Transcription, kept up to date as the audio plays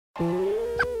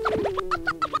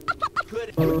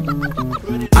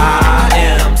I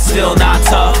am still not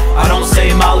tough. I don't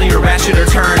say Molly or Ratchet or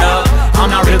turn up. I'm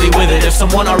not really with it. If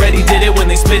someone already did it when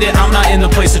they spit it, I'm not in the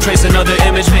place to trace another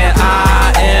image, man.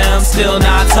 I am still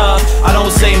not tough. I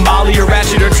don't say Molly or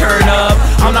Ratchet or turn up.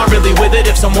 I'm not really with it.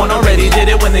 If someone already did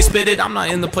it when they spit it, I'm not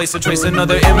in the place to trace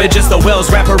another image. It's the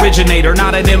Wells rap originator,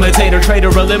 not an imitator, traitor,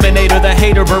 eliminator, the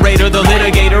hater, berater, the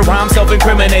litigator, rhyme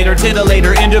self-incriminator,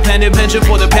 titillator, independent pension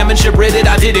for the penmanship, writ it,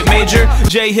 I did it major.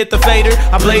 Jay hit the fader,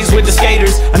 I blaze with the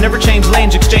skaters. I never change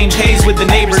lanes, exchange haze with the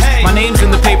neighbors. My name's in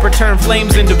the paper, turn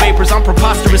flames into vapors. I'm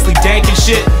preposterously dank and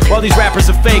shit. While these rappers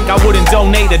are fake, I wouldn't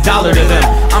donate $1 to them.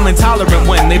 I'm intolerant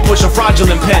when they push a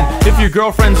fraudulent pen. If your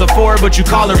girlfriend's a 4 but you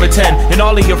call her a 10, and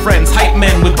all of your friends hype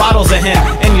men with bottles of hen,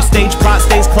 and your stage plot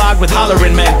stays clogged with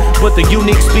hollering men, but the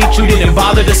unique speech you didn't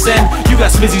bother to send. You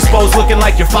got Smizzy Spose looking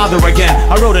like your father again.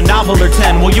 I wrote a novel or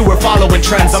 10 while you were following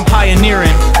trends. I'm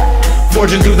pioneering,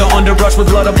 forging through the underbrush with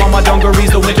blood up on my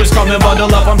dungarees. The winter's coming,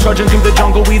 bundle up. I'm trudging through the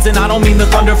jungle weeds, and I don't mean the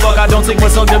thunderfuck. I don't take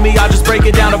what's sung to me, I just break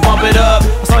it down and bump it up.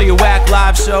 I saw your whack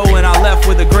live show and I left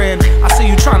with a grin. I see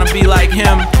you trying to be like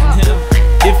him.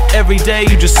 If every day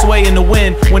you just sway in the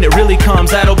wind, when it really comes,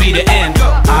 that'll be the end.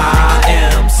 I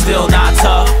am still not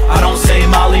tough. I don't say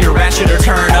Molly or Ratchet or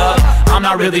turn up. I'm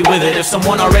not really with it. If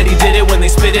someone already did it when they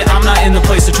spit it, I'm not in the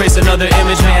place to trace another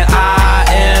image, man. I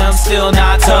am still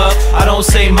not tough. I don't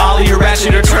say Molly or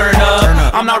Ratchet or turn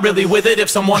up. I'm not really with it. If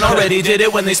someone already did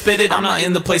it when they spit it, I'm not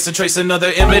in the place to trace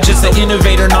another image. It's the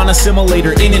innovator,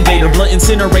 non-assimilator, inundator, blunt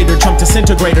incinerator, chump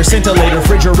disintegrator, scintillator,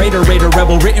 refrigerator, raider,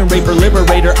 rebel, written raper,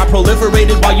 liberator. I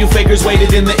proliferated while you fakers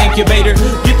waited in the incubator.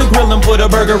 Get the grill and put a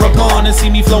burger upon, and see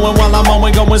me flowing while I'm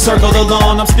mowing, going circle the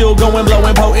lawn. I'm still going,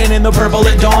 blowing, potent in the purple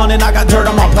at dawn, and I got dirt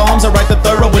on my palms. I write the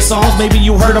thoroughest songs. Maybe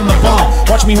you heard I'm the bomb.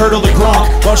 Watch me hurdle the gronk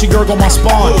while she gurgle my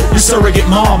spawn. Your surrogate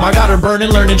mom, I got her burning,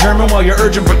 learning German while you're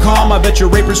urging for calm. I bet your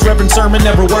rapist reverend sermon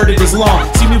never worded as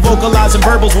long. See me vocalizing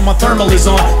verbals when my thermal is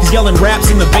on. He's yelling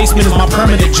raps in the basement is my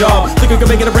permanent job. Think I can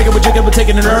make it or break it with Jacob, but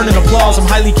taking and earning applause. I'm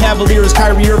highly cavalier as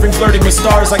Kyrie Irving flirting with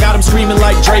stars. I got him screaming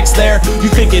like Drake's there. You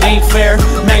think it ain't fair?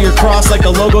 Now you're crossed like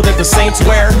the logo that the Saints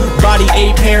wear. Body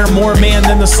ape hair, more man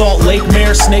than the Salt Lake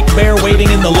Mare. Snake bear waiting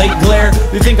in the lake glare.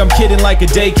 They think I'm kidding like a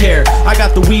daycare. I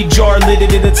got the weed jar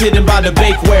lidded and it's hidden by the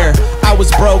bakeware. I was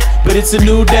broke, but it's a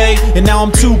new day, and now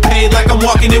I'm too paid like I'm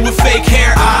walking in with fake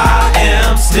hair. I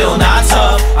am still not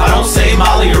tough. I don't say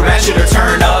Molly or Ratchet or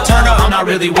turn up. I'm not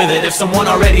really with it. If someone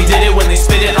already did it when they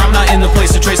spit it, I'm not in the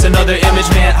place to trace another image,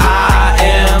 man. I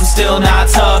am still not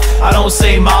tough. I don't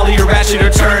say Molly or Ratchet or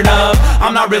turn up.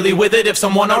 I'm not really with it. If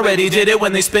someone already did it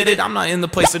when they spit it, I'm not in the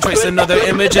place to trace another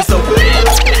image. It's the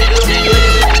Molly.